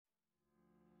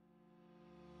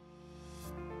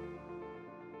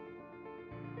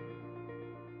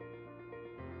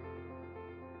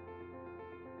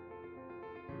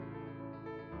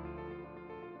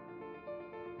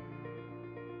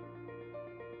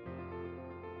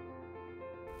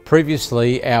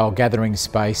Previously, our gathering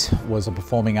space was a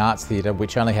performing arts theatre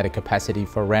which only had a capacity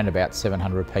for around about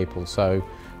 700 people. So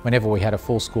whenever we had a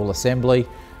full school assembly,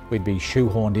 we'd be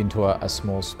shoehorned into a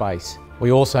small space.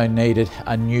 We also needed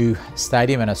a new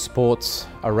stadium and a sports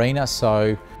arena,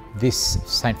 so this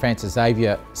St Francis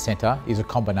Xavier Centre is a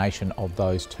combination of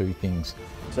those two things.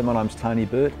 So my name's Tony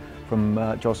Burt from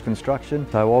Joss Construction.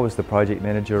 So I was the project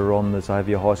manager on the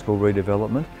Xavier High School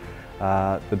redevelopment.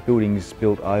 The building's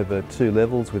built over 2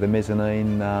 levels with a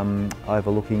mezzanine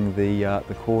overlooking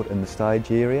the court and the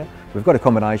stage area. We've got a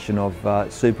combination of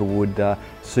Supawood,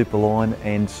 Superline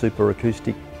and super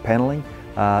acoustic panelling.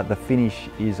 The finish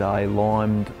is a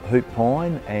limed hoop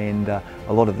pine, and a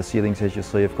lot of the ceilings, as you'll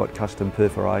see, have got custom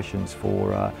perforations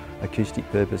for acoustic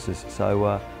purposes. So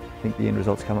I think the end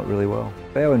results come up really well.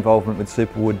 Our involvement with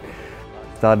Supawood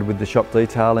started with the shop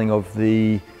detailing of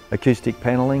the acoustic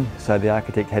panelling. So the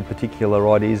architect had particular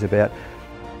ideas about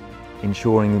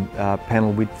ensuring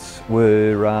panel widths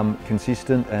were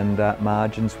consistent and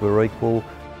margins were equal,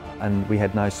 and we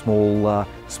had no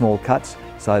small cuts.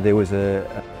 So there was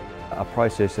a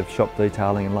process of shop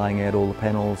detailing and laying out all the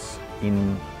panels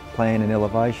in plan and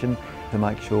elevation to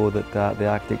make sure that the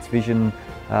architect's vision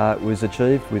was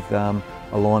achieved, with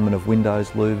alignment of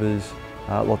windows, louvers,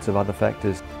 lots of other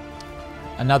factors.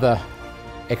 Another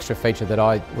extra feature that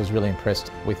I was really impressed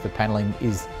with the panelling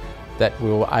is that we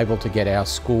were able to get our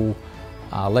school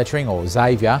lettering, or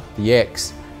Xavier, the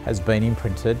X, has been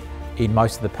imprinted in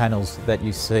most of the panels that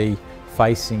you see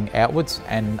facing outwards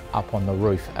and up on the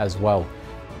roof as well.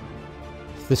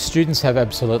 The students have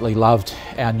absolutely loved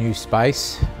our new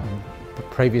space.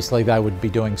 Previously they would be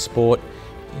doing sport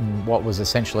in what was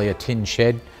essentially a tin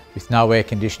shed with no air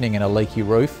conditioning and a leaky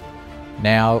roof.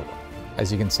 Now, as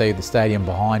you can see the stadium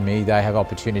behind me, they have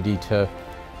opportunity to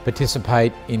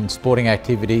participate in sporting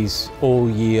activities all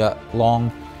year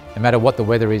long. No matter what the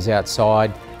weather is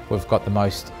outside, we've got the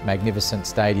most magnificent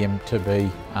stadium to be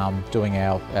doing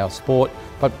our sport,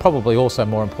 but probably also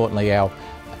more importantly our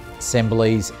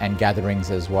assemblies and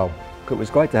gatherings as well. It was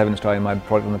great to have an Australian-made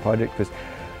product on the project, because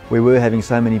we were having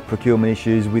so many procurement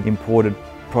issues with imported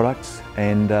products,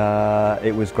 and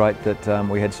it was great that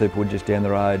we had Supawood just down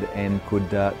the road and could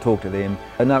talk to them.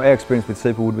 No, our experience with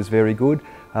Supawood was very good.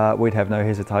 We'd have no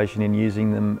hesitation in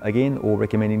using them again or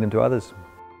recommending them to others.